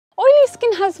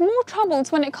skin has more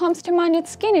troubles when it comes to minor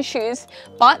skin issues,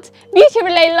 but Beauty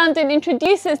Relay London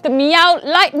introduces the Miaoou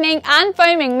Lightening and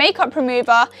Foaming Makeup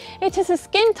Remover. It is a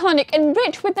skin tonic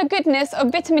enriched with the goodness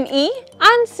of vitamin E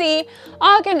and C,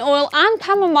 argan oil and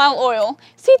chamomile oil.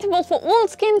 Suitable for all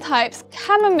skin types,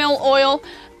 chamomile oil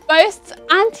boasts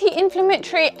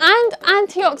anti-inflammatory and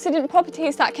antioxidant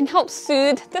properties that can help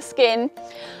soothe the skin.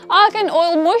 Argan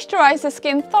oil moisturizes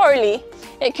skin thoroughly.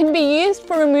 It can be used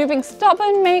for removing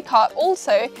stubborn makeup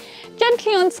also.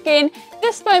 Gently on skin,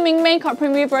 this foaming makeup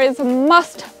remover is a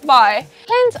must buy.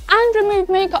 Cleanse and remove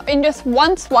makeup in just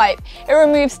one swipe. It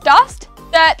removes dust,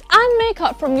 dirt and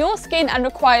makeup from your skin and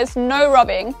requires no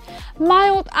rubbing.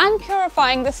 Mild and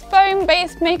purifying, this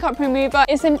foam-based makeup remover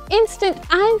is an instant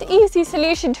and easy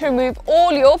solution to remove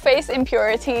all your face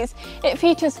impurities. It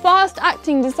features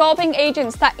fast-acting dissolving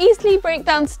agents that easily break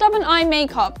down stubborn eye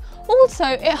makeup. Also,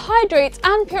 it hydrates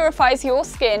and purifies your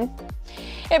skin.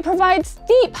 It provides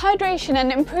deep hydration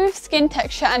and improves skin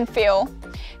texture and feel.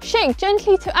 Shake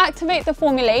gently to activate the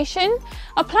formulation.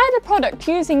 Apply the product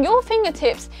using your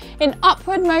fingertips in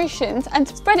upward motions and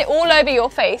spread it all over your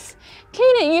face.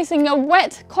 Clean it using a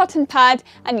wet cotton pad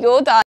and you're done.